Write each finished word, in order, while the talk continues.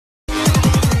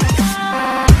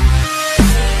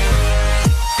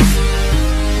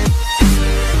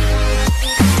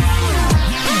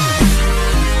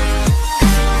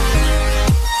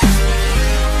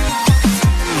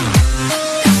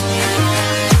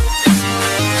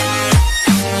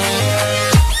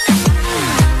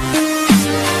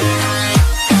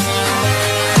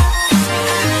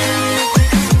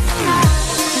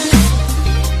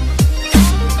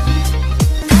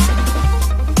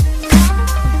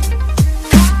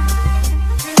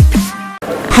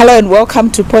Hello and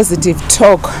welcome to Positive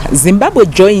Talk. Zimbabwe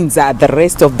joins the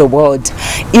rest of the world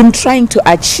in trying to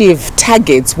achieve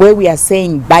targets where we are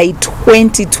saying by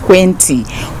 2020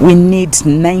 we need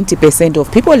 90%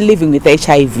 of people living with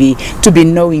HIV to be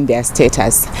knowing their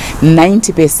status,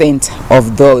 90%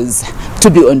 of those to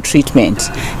be on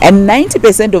treatment, and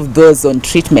 90% of those on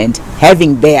treatment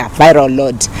having their viral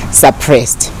load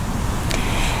suppressed.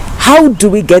 How do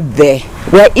we get there?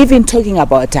 We're even talking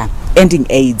about ending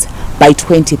AIDS by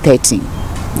 2030.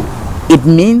 It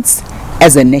means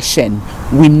as a nation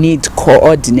we need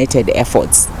coordinated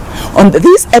efforts. On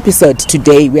this episode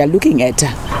today we are looking at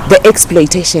the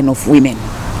exploitation of women,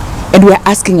 and we are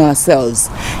asking ourselves,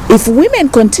 if women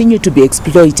continue to be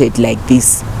exploited like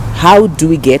this, how do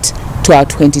we get to our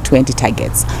 2020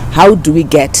 targets? How do we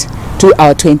get to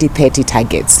our 2030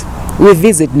 targets? We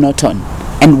visit Norton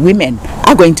and women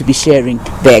are going to be sharing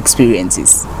their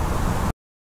experiences.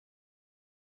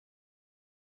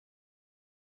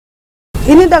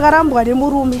 Ini ndakarambwa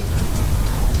nemurume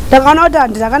ndakaona kuti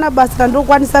handina basa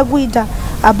randokwanisa kuita,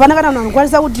 hapana kana munhu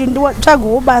anokwanisa kuti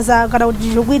nditsvagewo basa kana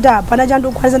kuti zvokuita hapana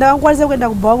chandokwanisa. Ndakakwanisa kuenda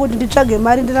kubhawa kuti nditsvage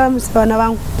mari ndiraramisa vana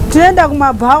vangu. Tinoenda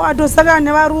kumabhawa atosangana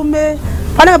nevarume,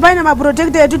 panenge paine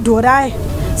maprotector etudhorai,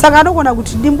 saka anogona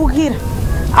kutidimbukira.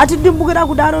 Atidimbukira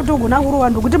kudaro togona kurowa,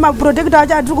 ndokuti maprotector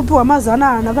acho atiri kupiwa mazana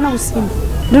hana kana kusimba.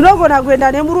 Ndinogona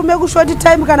kuenda nemurume kushort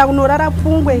time kana kunorara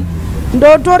Pungwe,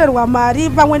 ndotorerwa mari,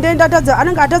 pamwe ndoendatadza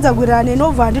anenge atadza kuirana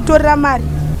nenobva anditorera mari.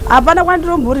 Hapana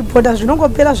kwandinomboripota,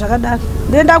 zvinongopera zvakadaro.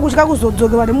 Ndoenda kutya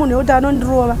kuzodzokerwa nemunhu wekuti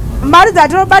anondirova. Mari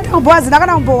dzatinobata kubhawa hadzina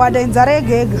kana kumbowanda, inzara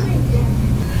yega yega.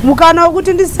 Mukana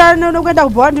wekuti ndisiyane nokuenda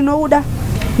kubhawa ndinouda,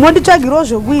 monditsvagirawo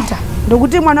zvokuita,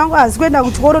 ndokuti mwana wangu haasi kuenda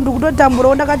kuchikoro,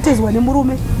 ndikutotamburawo ndakatezwa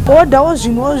nemurume. Odhawo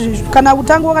zvinhu kana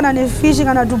kutangawo kana nefishi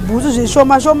kana tubhusu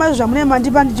zvishoma shoma izvo zvamune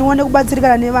mandipa ndichione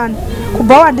kubatsirikana nevana.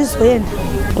 Kubhawa handizoenda.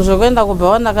 Zvokuenda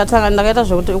kubhawa ndakaita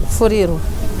zvokuti kupfurirwa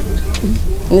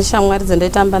neshamwari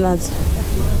dzandaitamba nadzo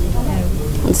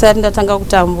ndisati ndatanga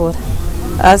kutambura,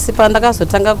 asi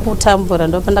pandakazotanga kutambura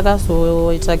ndo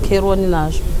pandakazoita keroni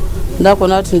nazvo,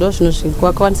 ndakona kuti ndo zvinhu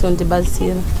zvakakwanisa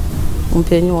kundibatsira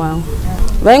muupenyu hwangu.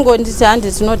 Vaingonditi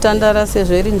handi tinotandara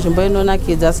sezvo iri nzvimbo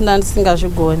inonakidza, asi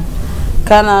ndandisingazvigoni.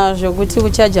 Kana zvokuti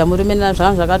uchaja murume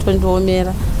nazvangu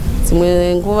zvakatondiomera,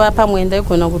 dzimwe nguva pamwe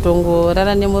ndaigona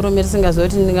kutongorara nemurume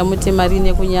risingazoti ndingamuti mari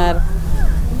nekunyara,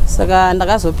 saka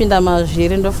ndakazopinda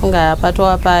mazviri ndofunga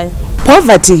hapatova paya.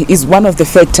 Poverty is one of the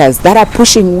factors that are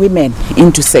pushing women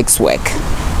into sex work,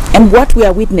 and what we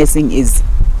are witnessing is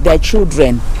their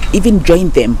children even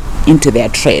join them into their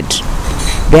trade.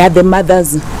 They are the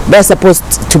mothers, they're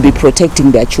supposed to be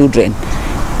protecting their children.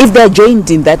 If they're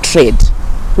joined in that trade,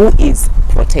 who is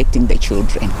protecting the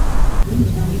children?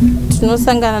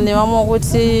 Tinosangana nevamwe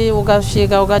kuti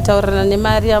ukasvika ukataurirana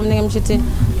nemari yamunenge muchiti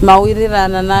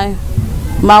mawirirana nayo,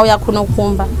 mauya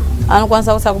kunokumba,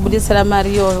 anokwanisa kusakubudisira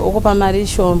mari iyoyo, okupa mari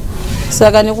shoma.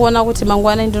 Saka nekuona kuti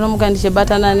mangwana ndinomuka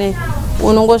ndichibatana ne,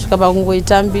 unongosvika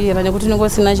pakungoitambira nekuti unenge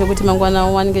usina chekuti mangwana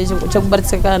uwanike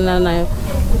chekubatsirikana nayo,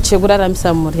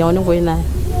 chekuraramisa mhuri yaunenge uinayo,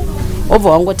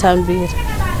 obva wangotambira.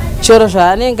 Choro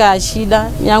zvaanenge achida,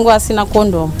 nyange asina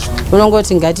kondomu,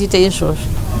 unongoti ngatiite izvozvo,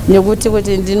 nekuti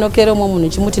kuti ndinokere umwe munhu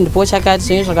chimuti ndipo chakati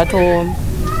zvinhu zvakatooma,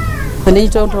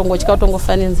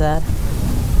 ndichitotongofa nenzara,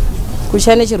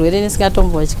 kucha nechirwere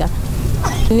nisingatombotya.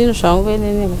 Inini zvangu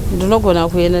inini ndinogona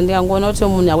kuenda ndikangoona kuti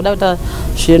munhu akuda kuita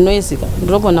zvinoizika,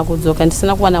 ndinogona kudzoka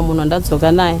ndisina kuwana munhu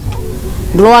wandadzoka naye.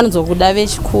 Ndinowanzo kuda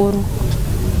vechikuru,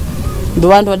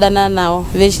 ndovandodanana nawo,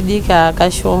 vechidiki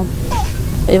akashoma.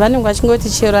 Vanenge vachingoti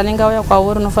chero anenge auya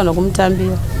kwauri unofanira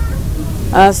kumutambira,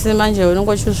 asi manje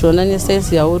unongochizviona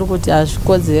nesaizi yauri kuti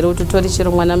hazvikodzere kuti utori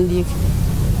chero mwana mudiki,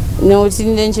 nekuti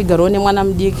ndine ndichigarawo nemwana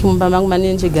mudiki mumba mangu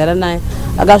manene ndichigara naye,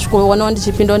 akasvikonawo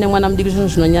ndichipindawo nemwana mudiki zvinhu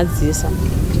zvinonyadzisa,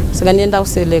 saka ndienda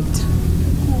kuselekta.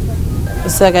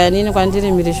 Saka inini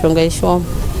kwandiri mhirishonga ishoma,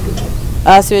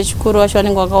 asi vechikuru vacho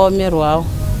vanenge vakaomerwawo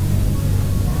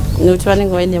nekuti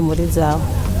vanenge vaine mhuri dzavo.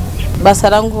 Basa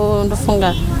rangu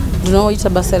ndofunga ndinoita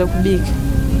basa rekubika,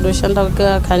 ndoshanda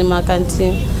kani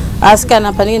makantini, asi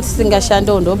kana panenge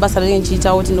ndisingashandewo ndo basa rinenge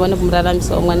ndichiitawo kuti ndiwane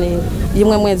kumuraramisawo mwana iye.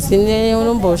 Imwe mwedzi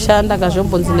unomboshanda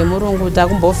kazvombonzi nemurungu kuti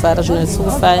akumbovhara zvinhu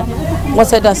zvisikufaya,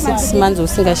 ngosaita 6 months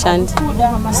usingashandi,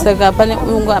 saka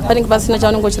panenge pasina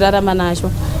chaunenge uchirarama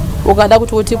nacho. Ukada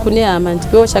kuti uti kune hama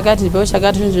ndipewo chakati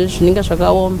zvinhu zvinenge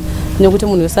zvakaoma, nekuti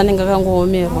munhu wese anenge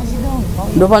akangoomerwa,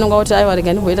 ndo panonga kuti aiwa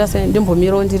rega ndimboita sei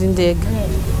ndimbomirawo ndiri ndega.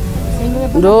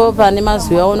 Ndo pane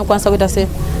mazuva unokwanisa kuita sei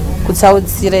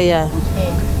kutsaudzira iya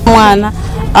mwana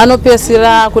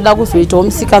anopesera kuda kuzoitawo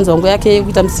musikanzwangu yake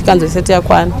yekuita musikanzwa isati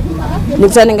yakwana,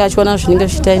 nekuti anenge achiona zvinenge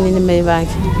zvichiita inini mai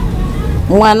vake.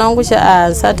 mwana wangu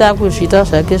asati akuzviita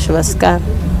zvake zvevasikana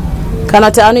kana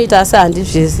kuti anoita asi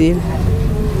handizvizivi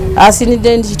asi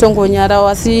ndichitongonyarawo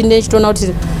asi ndichitoona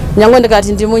kuti nyange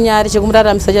ndikati ndimunyari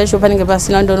chekumuraramisa chacho panenge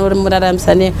pasina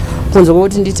ndonomuraramisa nekunze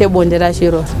kwokuti ndiite bonde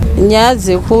rachiroro. Nyaya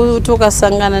dzekuti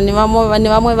ukasangana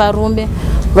nevamwe varume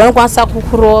vanokwanisa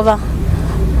kukurova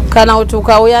kana kuti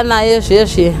ukauya naye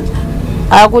zvezve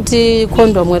akuti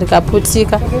kondomu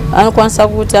rikaputika anokwanisa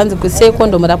kuti hanzi kusei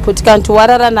kondomu raputika nti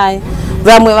warara naye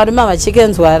vamwe varume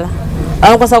vachikenzwara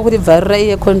anokwanisa kuti bvarura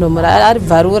iye kondomu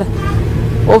aribvarura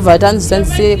obva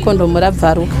tanzishandise kondomu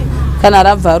rabvaruka kana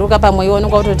rabvaruka pamwe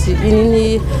ionekwa kuti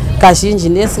inini kazhinji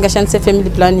nesingashandise family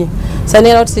planning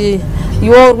sanera kuti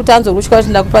iwo uri kuti anzwa kutya kuti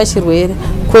ndakupa chirwere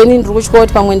kweni ndiri kutya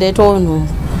kuti pamwe ndaitawo nhumbu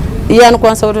iye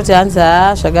anokwanisa kutoti hanzi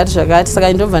zvakati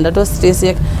saka ndobva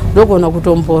ndatostreseka ndogona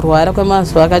kutomborwara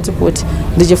kwemazuva akati kuti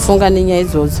ndichifunga nenyaya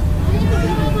idzodzo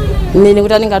nini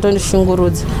kuti anenge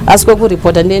atondishungurudza asi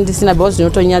kwekuripota ndiye ndisina bao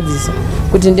zvinotonyadzisa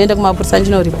kuti ndiende kumapurisa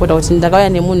ndinoripota kuti ndakauya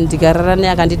nemunhu ndikarara naye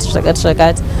akanditi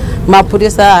zvakati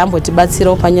mapurisa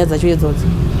haambotibatsirawo panyaya dzacho idzodzo.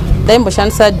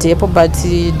 Ndaimboshandisa depo but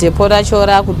depo racho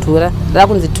rakudhura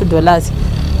rakunzi $2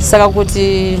 saka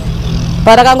kuti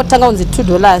parakangotanga kunzi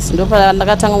 $2 ndo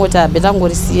pandakatanga kuti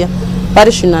ndangorisiya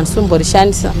pari zvino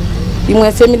handisomborishandisa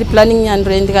imwe family planning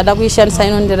nyandro ndikada kuishandisa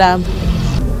inondiramba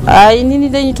inini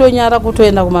ndenyitonyara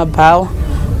kutoenda kumabhawa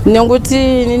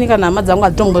nekuti nini kana hama dzangu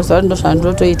hadzitomboziva kuti ndo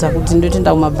zvandotoita kuti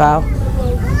ndotoenda kumabhawa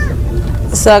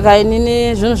saka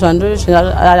inini zvinhu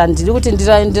handiri kuti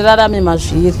ndirarame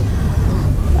mazviri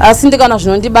asi ndikaona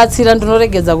zvinondibatsira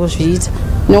ndinoregedza kuzviita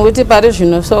nekuti pari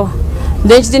zvino so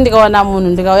ndechiti ndikawana munhu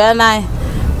ndikauya naye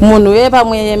munhu weye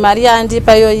pamwe mari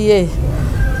yandipa iye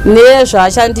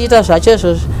nezvaachandiita zvacho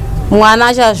izvozvo mwana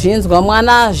achazvinzwa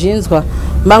mwana azvinzwa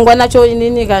mangwana acho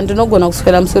inini ndinogona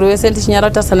kuswera musoro wese ndichinyara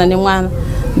kutasana nemwana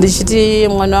ndichiti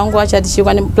mwana wangu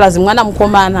achatichikwa plus mwana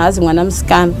mukomana hazi mwana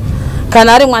musikana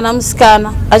kana ari mwana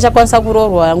musikana achakwanisa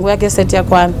kuroorwa yangu yake seti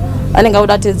yakwana anenge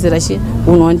auda tedzera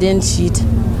unonde ndichiita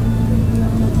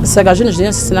saka zvinhu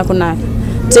zvine zvisina kunaka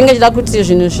tinge chida kuti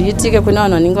zvinhu zviitike kune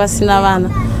vanhu vanenge vasina vana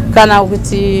kana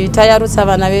kuti tayarutsa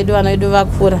vana vedu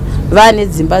vakura vane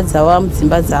dzimba dzavo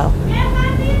mudzimba dzavo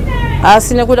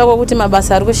asi nekuda kwokuti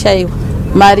mabasa ari kushayiwa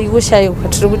mari kushayiwa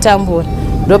tiri kutambura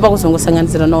ndopa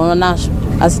kuzongosanganisira nazvo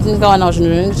asi tindikawana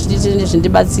zvinhu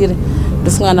zvindibatsire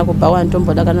ndosungana kubhawa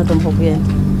ntomboda kana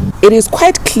tombokuenda. It is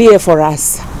quite clear for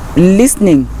us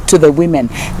listening to the women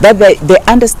that they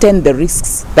understand the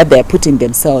risks that they are putting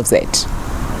themselves at.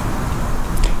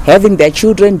 Having their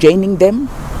children joining them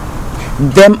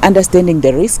understanding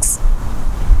the risks,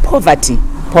 poverty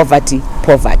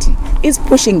is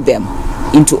pushing them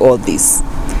into all this.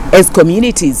 As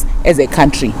communities, as a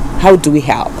country, how do we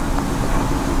help?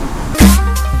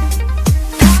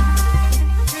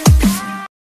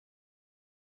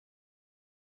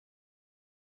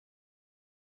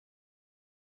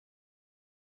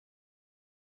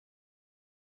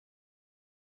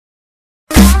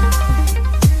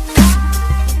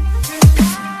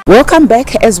 Welcome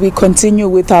back as we continue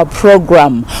with our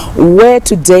program, where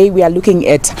today we are looking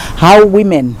at how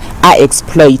women are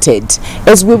exploited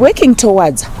as we're working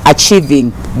towards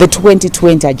achieving the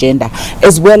 2020 agenda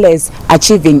as well as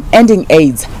achieving ending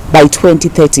AIDS by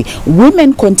 2030.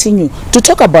 Women continue to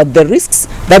talk about the risks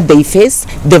that they face,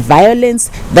 the violence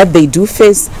that they do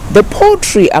face, the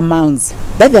paltry amounts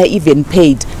that they are even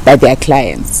paid by their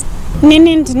clients.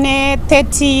 Nini ndine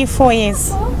 34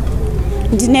 years.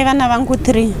 Ndine vana vangu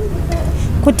 3.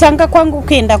 Kutanga kwangu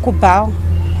kuenda kubhawa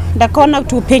ndakaona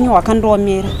kuti upenyu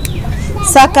hwakandoomera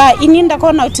saka ini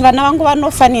ndakaona kuti vana vangu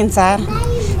vanofa nenzara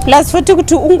plus futi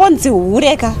kuti ungonzi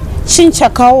hureka chinhu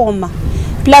chakaoma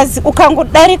plus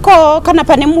ukangodarikawo kana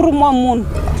pane murume womunhu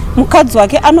mukadzi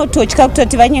wake anototya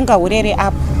kutoti vanyenga urere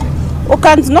apo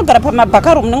ukanzi unogara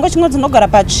pamabhakaroom unenge uchingonzi unogara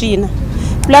patsvina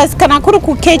plus kana kuri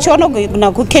kukecha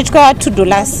unogona kukechwa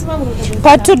 $2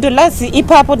 pa $2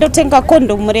 ipapo ndotenga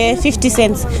kondomu re 50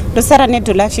 cents ndosara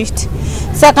 $50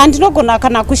 saka ndinogona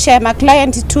kana kushaya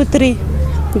maclient 2-3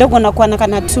 ndogona kuwana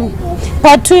kana 2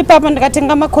 pa 2 ipapo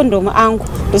ndikatenga makondomu angu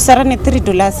ndosara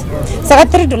 $3 saka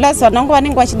 $3 vanangu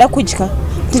vanenge vachida kudya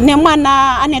ndine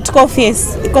mwana ane 12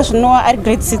 years iko zvino ari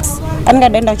grade 6 anenge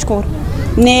adaenda kuchikoro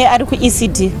ne ari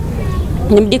kuECD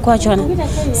nimudiki wachona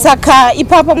saka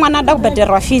ipapo mwana ada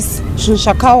kubhadharirwa fees zvinhu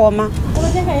zvakaoma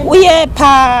uye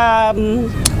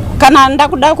kana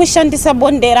ndakuda kushandisa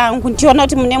bonde rangu ndiona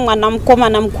kuti mune mwana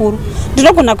mukomana mukuru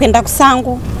ndinogona kuenda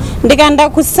kusango ndikaenda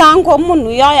kusango munhu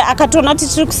uyoyo akatoona kuti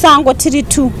tiri kusango tiri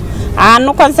 2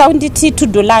 anokwanisa kunditi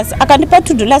 $2 akandipa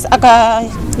 $2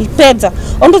 akapedza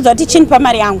ondodza kuti chinipa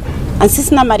mari yangu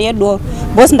handisisina mari yedoro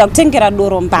bosi ndakutengera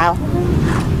doro mbava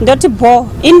ndoti bo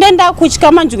indenda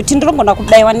kutya manje kuti ndinogona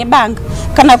kubayiwa nebanga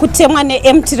kana kutemwa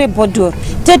neempty rebhodhoro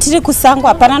tetiri kusango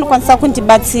hapana anokwanisa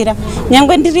kundibatsira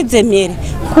nyangwe ndiridze mhere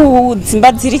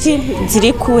kudzimba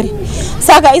dziri kure.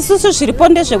 Saka isusu zviripo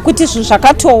ndezvekuti zvinhu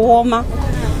zvakatooma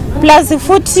plus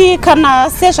futi kana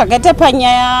sezvakaita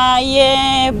panyaya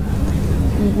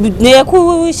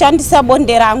yekushandisa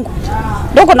bonde rangu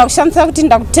ndogona kushandisa kuti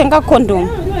ndakutenga kondomu.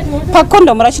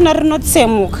 Pakondomu rachona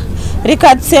rinotsemuka,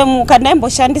 rikatsemuka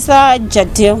ndaimboshandisa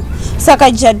jadel.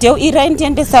 Saka jadel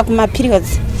iraindiendesa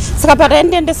kumaperiods. Saka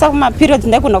paraindiendesa kumaperiods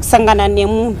ndaigona kusangana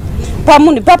nemunhu.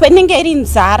 Pamunhu ipapo inenge iri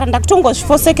nzara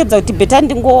ndakutongozvifosekedza kuti beta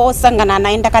ndingosangana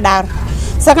naye ndakadaro.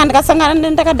 Saka ndikasangana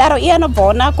naye ndakadaro iye anobva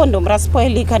ona kondomu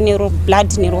raspoilika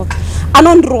blood neropa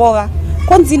anondirova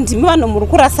konzi ndimi vanhu muri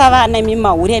kurasa vana imi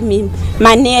mahure mimi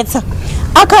manetsa.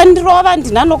 Akandirova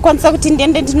ndinanokwanisa kuti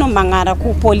ndiende ndinomhang'ara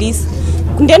kupolisi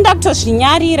ndenda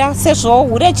kutozvinyarira sezvo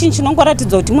hure chinhu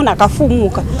chinongoratidza kuti munhu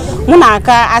akafumuka, munhu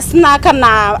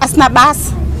asina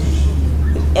basa.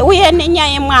 Uye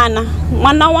nenyaya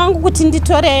mwana wangu kuti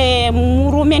nditore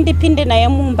murume ndipinde naye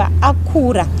mumba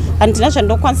akura handina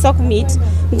zvandokwanisa kumuita.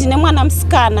 Ndine mwana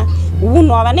musikana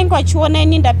unhu havanenge vachiona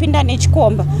ini ndapinda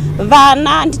nechikomba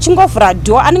vana ndichingovhura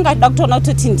dho anenge achida kutoona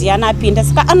kuti ndiani apinda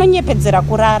saka anonyepedzera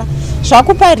kurara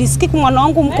zvakupa riski kumwana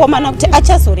wangu mukomana kuti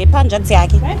achazorepa hanzvadzi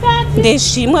yake.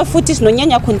 Ndezvimwe futi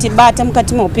zvinonyanya kundibata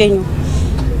mukati meupenyu.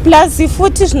 Plus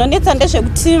futi zvinonetsa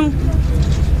ndezvekuti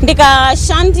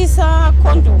ndikashandisa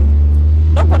kondomu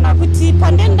ndogona kuti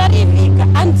pandendarivika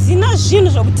handina zvinhu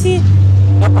zvokuti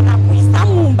ndogona kuisa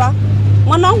mumba.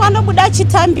 Mwana wangu anobuda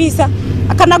achitambisa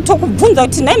akana kutokubvunza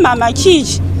kuti nai mama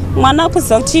chichi, mwana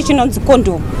akuziva kuti chii chinonzi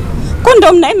kondomu.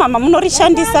 Kondomu nai mama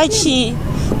munorishandisa chii?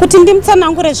 Kuti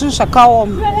ndimutsanangure zvinhu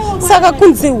zvakaoma. Saka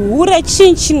kunzi hure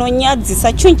chinhu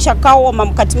chinonyadzisa, chinhu chakaoma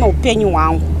mukati meupenyu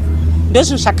hwangu.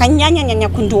 Ndozvinhu zvakanyanya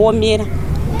kundiomera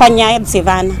panyaya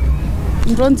dzevana.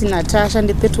 Ndonzi Natasha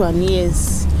ndi31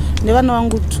 years. Nevana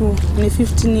vangu 2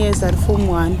 ne15 years ari form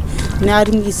 1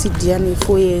 neari muECD ane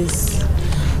 4 years.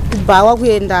 Kubawa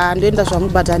kuenda ndoenda zvangu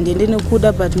but handiende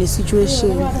nekuda but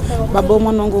nesituation. Baba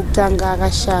mwana wangu kutanga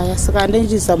akashaya saka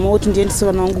ndinjizama kuti ndiendese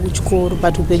vana vangu kuchikoro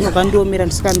but upenyu hwakandiomera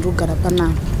ndisaka ndogara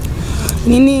panapa.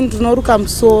 Nini ndinoruka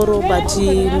musoro but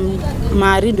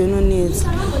mari ndinonetsa.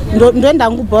 Ndoenda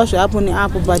hangu bhawa zveapo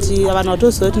neapo but vanhu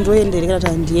vatoziva kuti ndoendereka kuti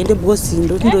handiende because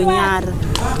ndoti ndonyara.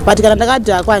 But kana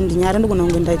ndakadhakwa handinyara ndogona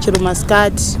kungoenda chero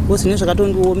masikati because zvinhu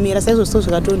zvakatondiomera saizvo so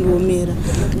zvakatondiomera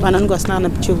vana vangu vasina kana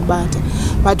chekubata.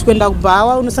 But kuenda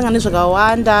kubhawa unosangana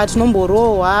nezvakawanda,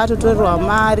 tinomborohwa, totorerwa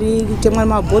mari, kutemwa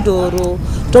mabhodhoro,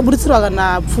 toburitsirwa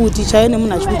kana pfuti chaiyo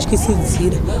nemunhu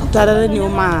achikutyisidzira kuti arare newo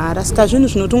mahara. Saka zvinhu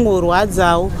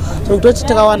zvinotongorwadzawo zvokutoti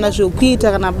tikawana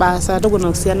zvokuita kana basa togona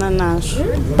kusiyana nazvo.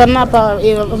 Panapa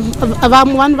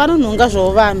vanhu vanonhonga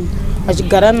zvavo vanhu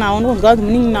vachigara nawo ndokunzwa kuti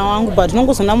munin'ina wangu but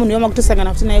unongozona munhu yoma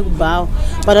kutosangana futi naye kubhawa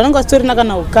but vanenge vasitorina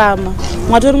kana ukama.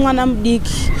 Mwatori mwana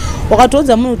mudiki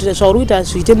wakatoudza munhu kuti zvauri kuita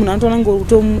azviite munhu anotoona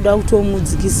ngokutomuda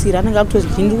kutomudzikisira anenge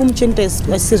akutozvi ndiri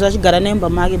kumuchengeta sezvo achigara naimba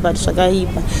make but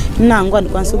zvakaipa. Ini hangu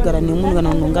handikwanisi kugara nemunhu kana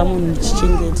kunhonga munhu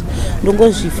ndichichengeta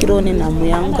ndongozvifirawo nenhamo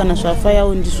yangu kana zvafa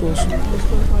yawo ndizvozvo.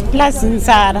 Plus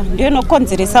nzara ndiyo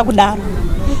inokonzeresa kudaro.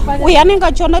 Uye anenge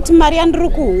achiona kuti mari yandiri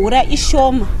kuhura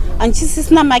ishoma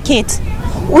hanchisisina maketi.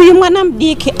 Uyu mwana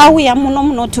mudiki auya muno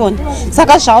muNorton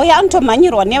saka zvauya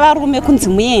anotomhanyirwa nevarume kunzi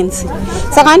muenzi.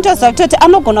 Saka anotoziva kuti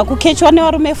anogona kukechwa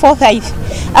nevarume 4-5.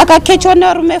 Akakechwa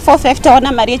nevarume 4-5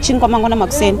 tawana mari yechingwa mangwana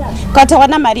makuseni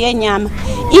katawana mari yenyama.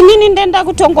 Inini ndenda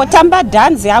kutongotamba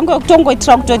dhanzi yangu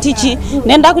yekutongoitira kutoti chi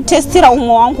ndenda kutestira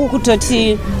umwe wangu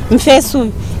kutoti mfesu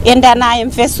enda naye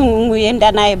mfesu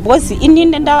enda naye bosi inini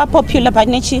ndenda popular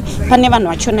pane vanhu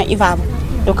vachona ivavo.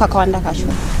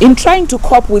 In trying to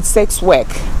cope with sex work,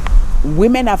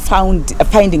 women are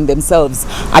finding themselves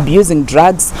abusing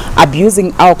drugs,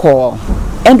 abusing alcohol.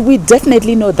 And we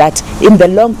definitely know that in the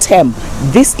long term,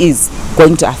 this is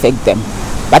going to affect them.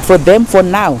 But for them, for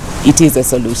now, it is a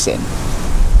solution.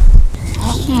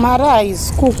 Mara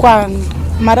is kukwani,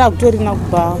 mara kutorina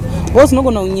kubhawa. Bosi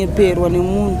nogona kunyeperwa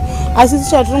nemunhu. Asi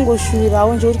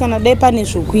tichatongoshuvirawo nje kuti kana dai pane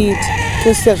zvokuita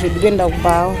tosiya zvedu kuenda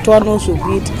kubhawa towana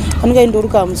zvokuita. Anenge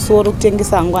indoruka musoro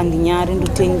kutengesa hangu handinyari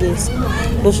ndotengesa.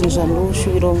 Ndozvinhu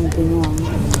zvandoshuvirawo muupenyu hwangu.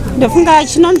 Ndofunga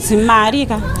chinonzi mari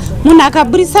ka munhu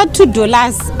akaburisa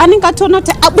 $2 anenge atoona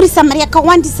kuti aburisa mari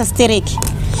yakawandisa stereki.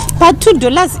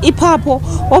 Pa$2 ipapo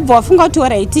wobva wafunga kuti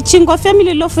alright chingwa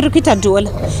family loaf iri kuita $1.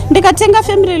 Ndikatenga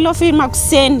family loaf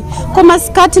makuseni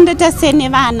komasikati ndoita sene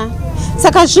vana.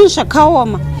 Saka zvinhu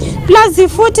zvakaoma.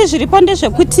 Plus futi zviripo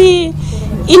ndezvekuti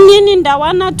inini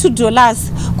ndawana $2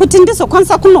 kuti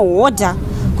ndizokwanisa kunohodha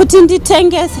kuti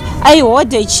nditengese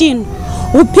aihodhe chinhu.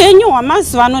 Upenyu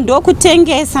hwamazuva ano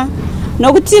ndokutengesa,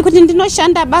 nokuti kuti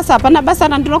ndinoshanda basa hapana basa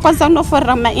randinokwanisa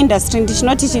kunoforera mumaindastry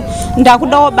ndichinoti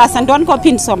ndakudawo basa ndiwanika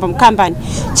kupindiswa mukambani.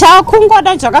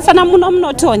 Chakungoda zvakafanana muno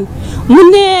Norton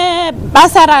mune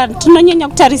basa ratinonyanya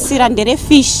kutarisira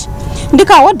nderefish.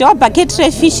 Ndikahodhawo bhaketi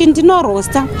refish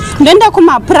ndinorosta, ndoenda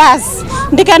kumaprazi,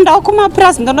 ndikaendawo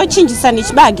kumaprazi ndonochinjisa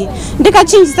nechibage,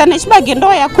 ndikachinjisa nechibage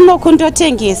ndouya kunoku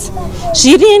ndotengesa.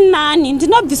 Zviri nani,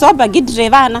 ndinobvisawo bhagidhi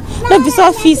revana,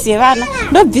 ndobvisawo fees yevana,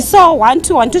 ndobvisawo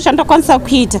 1-2 zvandokwanisa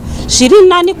kuita. Zviri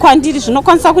nani kwandiri,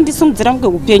 zvinokwanisa kundisimudzira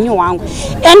upenyu hwangu.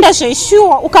 Ende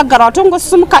zveshuwa ukagara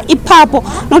watongosumuka ipapo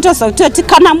notoziva kutoti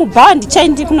kana mubhawa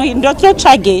ndichaindi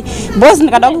ndotinotsvagei bhozi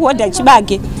ndikada kuhodha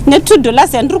chibage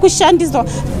ne$2 yandiri kushandiswa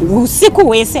usiku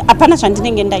hwese hapana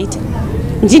zvandinenge ndaita.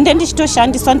 Ndinde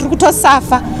ndichitoshandiswa ndiri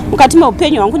kutosafa mukati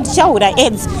meupenyu hwangu, ndichaura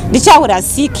AIDS, ndichaura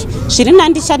siki. Zviri nani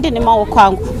ndishande nemaoko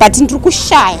angu but ndiri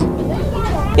kushaya.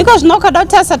 Iko zvino ukada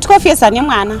kutarisa tikofesa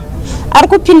nemwana ari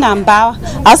kupinda mbawa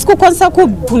asi kukwanisa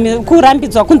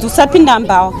kurambidzwa kunzi usapinda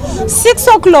mbawa.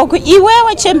 6 o'clock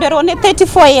iwewe chembero une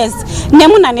 34 years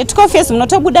nemunhu ane tikofesi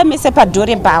munotobuda mese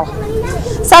padhore mbawa.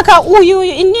 Saka uyu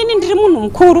inini ndiri munhu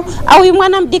mukuru, auyu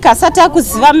mwana mudiki asati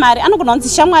akuziva mari anogona kunzi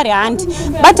shamwari handi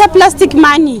bata plastic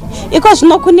money. Iko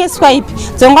zvino kune swipe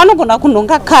dzongo anogona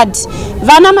kunhonga card.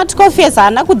 Vana matikofesi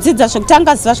haana kudzidza zvekuti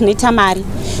angaziva zvinoita mari,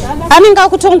 anenge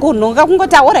akutongonhonga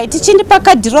kungoti alright chindi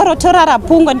pakadhi roro torara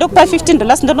pungwe ndokupa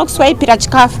 $15 ndonokuswaipira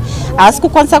chikafu, haasi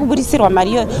kukwanisa kuburisirwa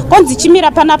mari iyoyo. Konzi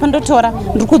chimira panapa ndotora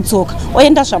ndiri kudzoka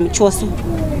oenda zvamuchose.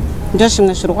 Ndo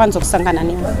zvimwe zviri kwanza kusangana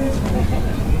nevo.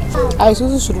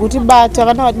 Aisusu zviri kutibata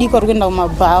vana vadiki vari kuenda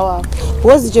kumabhawa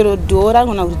bhozi chero dhora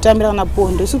anogona kutitambira kana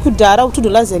pondo. Isu kudhara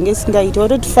 $2 yange isingaiti,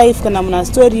 watoti 5 kana munhu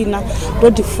asitorina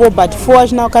toti 4 but 4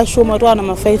 achina wakashoma towana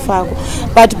ma5 ako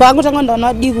but paangotanga ndavana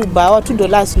vadiki kubhawa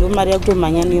 $2 ndo mari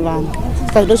yakutomhanya nevana.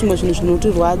 Saka ndo zvimwe zvinhu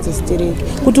zvinotirwadza sitereki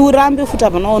kuti urambe futi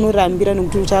hapana waunorambira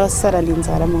nekuti uchasara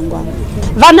nenzara mangwana.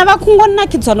 Vana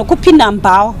vakungonakidzwa nokupinda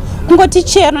mbawa, kungoti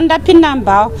chero ndapinda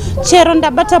mbawa, chero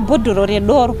ndabata bhodhoro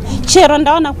redoro, chero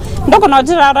ndaona ndogona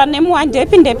kutirara nemuwande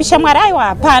epindepi shamwari aiwa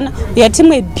hapana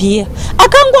yatimwe bhiya.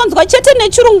 Akangonzwa chete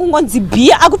nechirungu ngonzi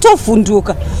bhiya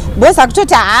akutovhunduka. Bosi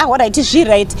akutoti alright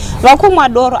zviright vakumwa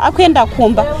doro akuenda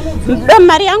kumba.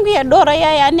 Mari yangu yedoro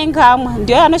yaya anenge amwa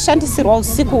ndiyo yanoshandisirwa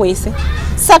usiku hwese.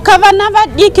 Saka vana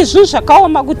vadiki zvinhu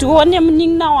zvakaoma kuti uone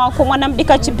munin'ina wako mwana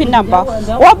mudiki achipinda mbawa.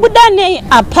 Wabuda nei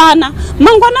hapana.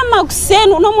 Mangwana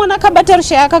makuseni unomona akabata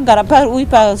rushaya akagara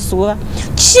pazuva.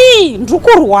 Chii ndiri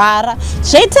kurwara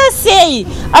zvaita sei?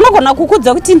 Anogona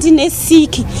kukudza kuti ndine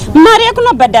siki. Mari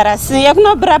yakunobhadhara sei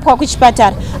yakunorapwa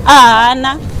kuchipatara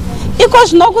haana. Iko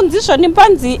zvinokunzizvo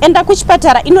nipanzi enda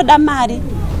kuchipatara inoda mari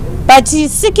but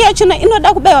siki yachona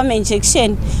inoda kubaiwa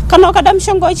mainjection. Kana ukada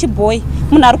mushonga wechibhoyi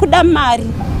munhu ari kuda mari,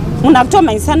 munhu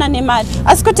akutomhanyisana nemari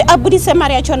asi kuti abudise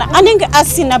mari yachona anenge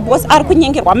asina bosi ari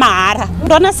kunyengerwa mahara.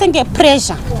 Ndona senge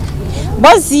pressure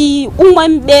bozi umwe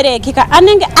mubereki ka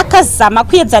anenge akazama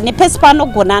kuedza nepesi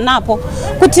paanogona napo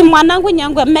kuti mwanangu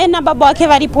nyangwe mai nababa wake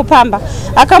varipo pamba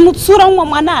akamutsura umwe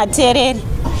mwana hateereri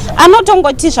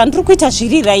anotongoti zvandiri kuita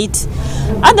zviri right.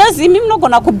 Others imi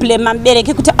munogona kublema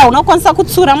mubereki kuti unokwanisa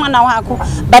kutsura mwana wako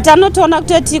but anotoona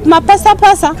kuti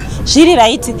kumapasa zviri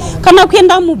right, kana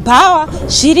kuenda mubhawa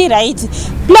zviri right.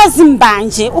 Plus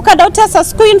mbanje ukada kutarisa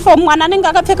school uniform mwana anenge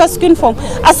akapfeka school uniform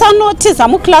asi anotiza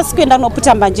muclass kuenda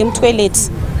noputa mbanje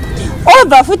mutoilet.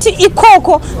 Obva futi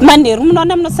ikoko manheru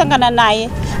munoona munosangana naye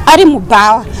ari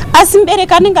mubhawa asi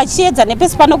mubereki anenge achiedza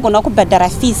nepesi panogona kubhadhara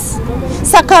fees.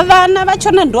 Saka vana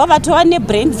vachona ndo vatova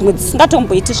nebrain dzimwe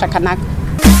dzisingatomboiti zvakanaka.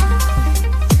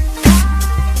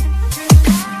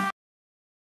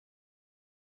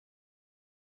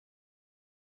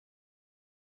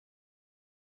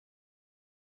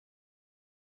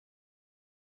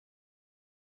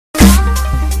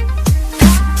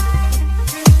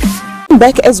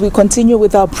 Back as we continue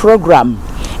with our program,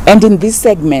 and in this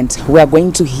segment we are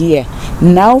going to hear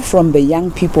now from the young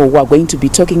people who are going to be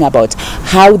talking about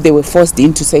how they were forced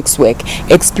into sex work,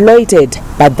 exploited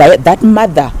by that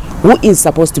mother who is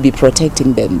supposed to be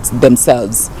protecting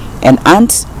themselves, an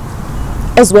aunt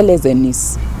as well as a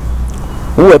niece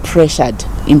who were pressured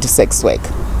into sex work.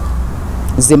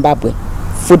 Zimbabwe,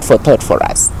 food for thought for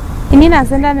us. Inina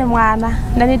senda ne mwana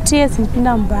ndani 2 years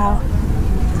ndipinda mbawa.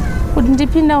 Kuti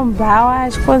ndipinda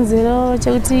mbawa chikonzero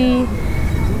chekuti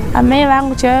amai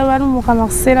vangu chaiva vanomuka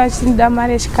makusera vachindida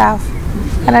mari yechikafu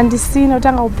kana ndisina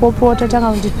kutanga kupopota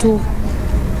kutanga kundituka.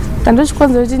 Ndo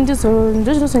chikonzero kuti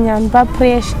ndo chinozonyanya kundipa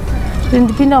pressure kuti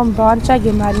ndipinda mumbawa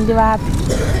nditsvage mari ndivape.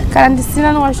 Kana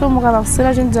ndisina nowashomuka makusera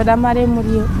vachindizoda mari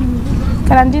yemuriwo.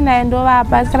 kana ndinaye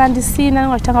ndovapa, kana ndisina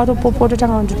ndingotanga kutopopota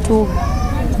tanga kundituka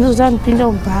ndizota ndipinde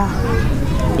kubhawa.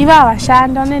 Ivo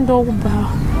havashanda unoendawo kubhawa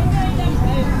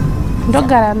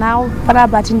ndogara navo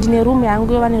panabati ndine rumu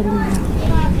yangu ivo vane rumu yangu.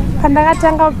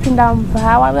 Pandakatanga kupinda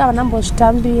mubhawa ivo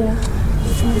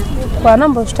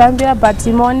havanambozvitambira but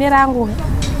maonero angu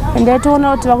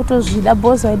ndaitoona kuti vakutozvida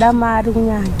bhozi vaida mari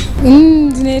kunyanya.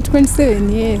 Ndine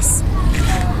 27 years.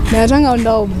 Ndatanga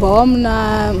kuenda kubhawa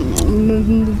muna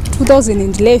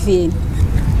 2011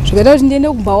 zvikaita kuti ndiende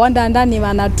kubhawa ndandane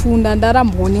vana 2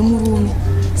 ndandarambwa nemurume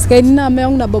saka ndina mai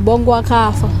vangu nababa vangu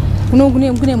vakafa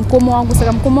kune mukoma wangu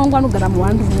saka mukoma wangu anogara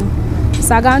muHwandurume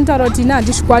saka anotaura kuti ine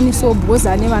handizvikwanisawo bhozi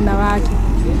ane vana vake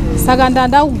saka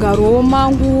ndanda kugarawo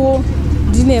manguwo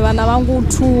ndine vana vangu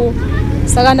 2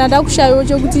 saka ndanda kushayiwo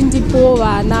chokuti ndipowo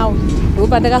vanawo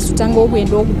ndopandakazotangawo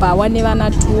kuendawo kubhawa nevana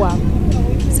 2 avo.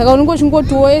 Saka unenge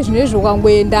uchingotiwo zvinezvo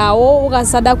ukangoendawo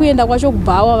ukasada kuenda kwacho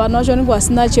kubhawa vana vacho vanenge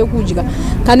vasina chekudya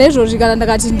kana izvozvi kana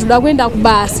ndakati ndoda kuenda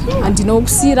kubasa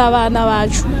handinokusiyira vana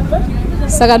vacho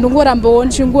saka ndingorambawo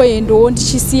ndichingoendawo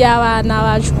ndichisiya vana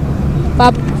vacho.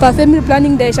 Pafamily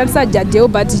planning ndaishandisa jadheo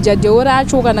but jadheo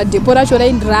racho kana dhepo racho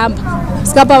raindiramba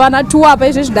saka pavana 2 apa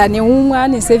izvezvi ndane umwe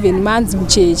ane 7 months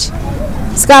mucheche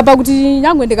saka pa kuti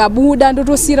nyangwe ndikabuda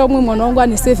ndotosiyira umwe mwana wangu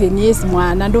ane 7 years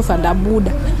mwana ndobva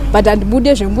ndabuda but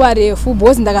handibude zvenguva refu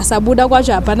bhozi ndakasabuda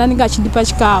kwacho hapana ndingachindipa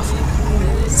chikafu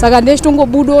saka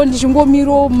ndechitongobudawo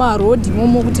ndichingomirawo mumarodhi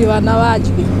imomo kuti vana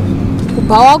vadye.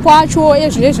 Kubhawa kwacho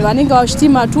ezvinezvi vanenge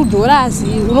vachitima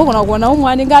 $2 unogona kuona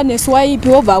umwe anenge ane swipe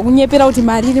wobva akunyepera kuti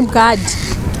mari iri mukadhi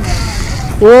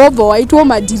wobva waitiwo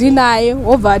madhiri naye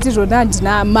wobva ati zvona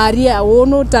handina mari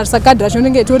wonotarisa kadhi racho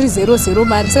unenge itori 00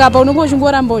 mari saka pa unenge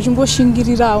uchingoramba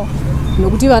uchingoshingirirawo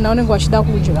nokuti vana vanenge vachida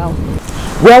kudyawo.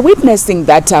 We are witnessing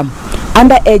that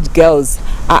underage girls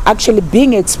are actually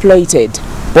being exploited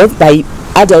both by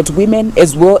adult women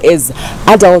as well as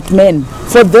adult men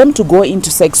for them to go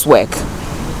into sex work.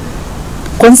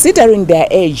 Considering their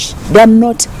age, they are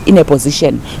not in a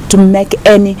position to make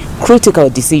any critical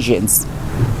decisions.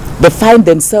 They find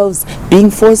themselves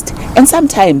being forced and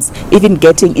sometimes even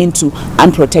getting into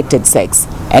unprotected sex.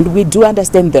 And we do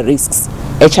understand the risks.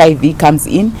 HIV comes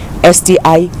in,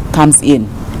 STI comes in.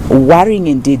 Worrying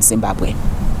indeed, Zimbabwe.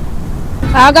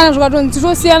 Kana zvikatonzi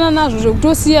titosiyana nazvo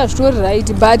zvekutosiya zvitori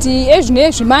right but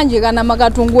ezvinezvi manje kana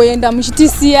makatongoenda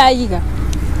muchitisiyayika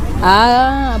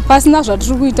pasina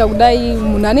zvatiri kuita kudai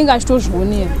munhu anenge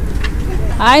achitozvionera.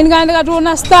 Hai ndikana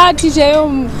ndikatoona stati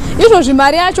chaiyo izvozvi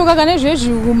mari yacho kaka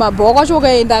nezvezvi kumabhawa kwacho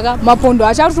ukaendaka mapondo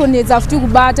achatotonetsa futi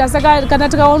kubata saka kana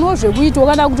tikaonawo zvekuitawo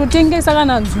kana kutotengesa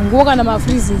kana nzunguwo kana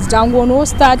mafreezes tangoonawo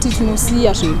stati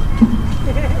tinosiya zvinhu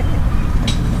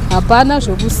hapana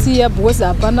zvekusiya because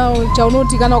hapana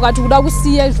chaunoti kana ukati kuda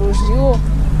kusiya izvozviwo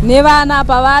nevana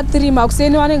apa va3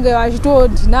 makuseni vanenge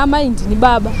vachitoti namai ndini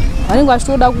baba vanenge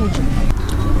vachitoda kudya.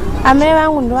 Amai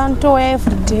vangu ndivanotouya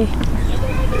everyday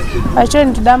vacho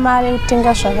ndinoda mari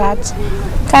yekutenga zvakati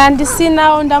kana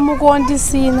ndisinawo ndamukawo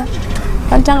ndisina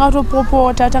vanotanga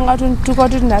kutopopota vatanga kutondituka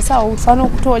kuti nhasi haufanira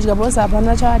kutodya because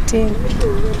hapana chavatenga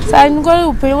saka ndingori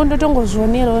upenyu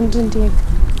kundotongozvionerawo ndindega.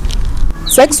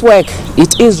 Sex work,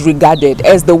 it is regarded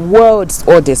as the world's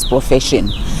oldest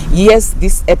profession. Yes,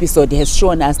 this episode has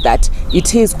shown us that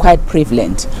it is quite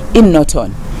prevalent in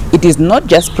Norton. It is not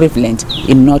just prevalent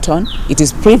in Norton, it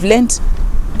is prevalent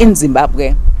in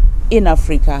Zimbabwe, in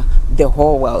Africa, the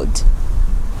whole world.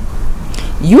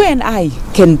 You and I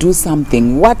can do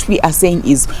something. What we are saying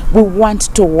is we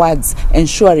want towards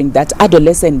ensuring that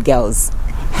adolescent girls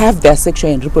have their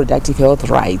sexual and reproductive health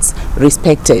rights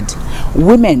respected.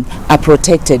 Women are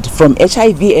protected from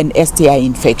HIV and STI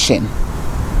infection.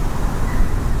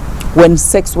 When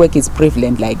sex work is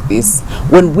prevalent like this,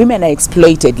 when women are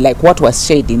exploited like what was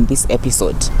shared in this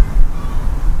episode,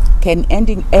 can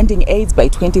ending AIDS by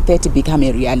 2030 become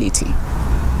a reality?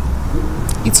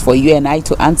 It's for you and I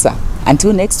to answer.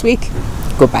 Until next week,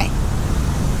 goodbye.